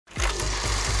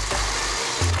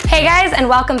Hey guys, and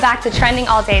welcome back to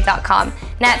trendingalldday.com.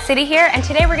 Nattcity here, and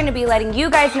today we're going to be letting you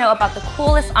guys know about the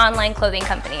coolest online clothing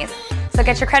companies. So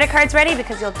get your credit cards ready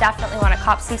because you'll definitely want to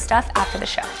cop some stuff after the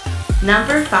show.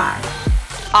 Number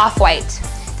 5. Off-White.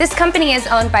 This company is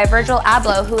owned by Virgil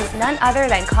Abloh, who is none other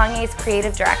than Kanye's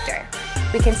creative director.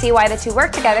 We can see why the two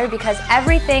work together because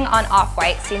everything on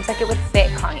Off-White seems like it would fit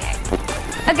Kanye.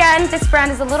 Again, this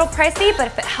brand is a little pricey, but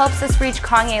if it helps us reach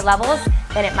Kanye levels,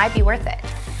 then it might be worth it.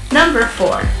 Number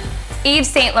 4. Yves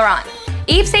Saint Laurent.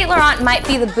 Yves Saint Laurent might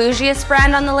be the bougiest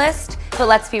brand on the list, but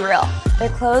let's be real, their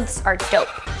clothes are dope.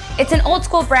 It's an old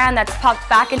school brand that's popped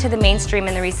back into the mainstream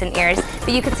in the recent years, but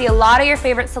you can see a lot of your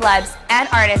favorite celebs and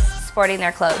artists sporting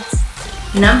their clothes.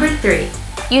 Number 3.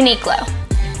 Uniqlo.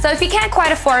 So if you can't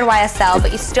quite afford YSL,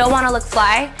 but you still want to look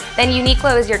fly, then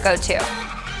Uniqlo is your go-to.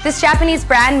 This Japanese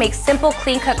brand makes simple,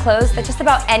 clean-cut clothes that just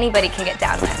about anybody can get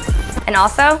down with. And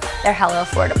also, they're hella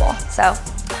affordable, so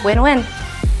win-win.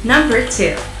 Number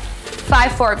 2.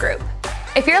 FiveFour Group.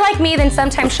 If you're like me, then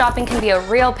sometimes shopping can be a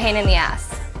real pain in the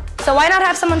ass. So why not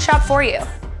have someone shop for you?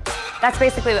 That's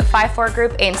basically what FiveFour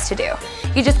Group aims to do.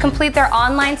 You just complete their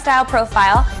online style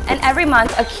profile, and every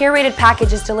month a curated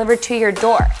package is delivered to your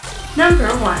door. Number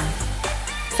 1.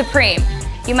 Supreme.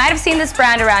 You might have seen this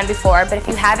brand around before, but if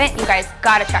you haven't, you guys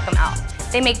gotta check them out.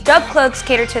 They make dope clothes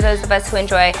catered to those of us who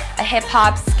enjoy a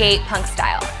hip-hop, skate, punk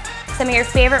style. Some of your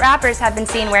favorite rappers have been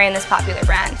seen wearing this popular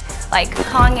brand, like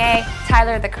Kanye,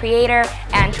 Tyler the Creator,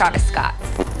 and Travis Scott.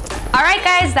 Alright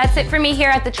guys, that's it for me here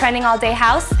at the Trending All Day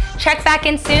House. Check back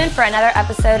in soon for another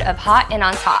episode of Hot and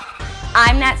on Top.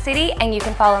 I'm Nattcity, and you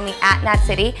can follow me at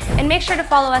Nattcity, and make sure to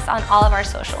follow us on all of our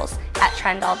socials at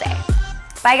Trend All Day.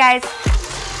 Bye guys!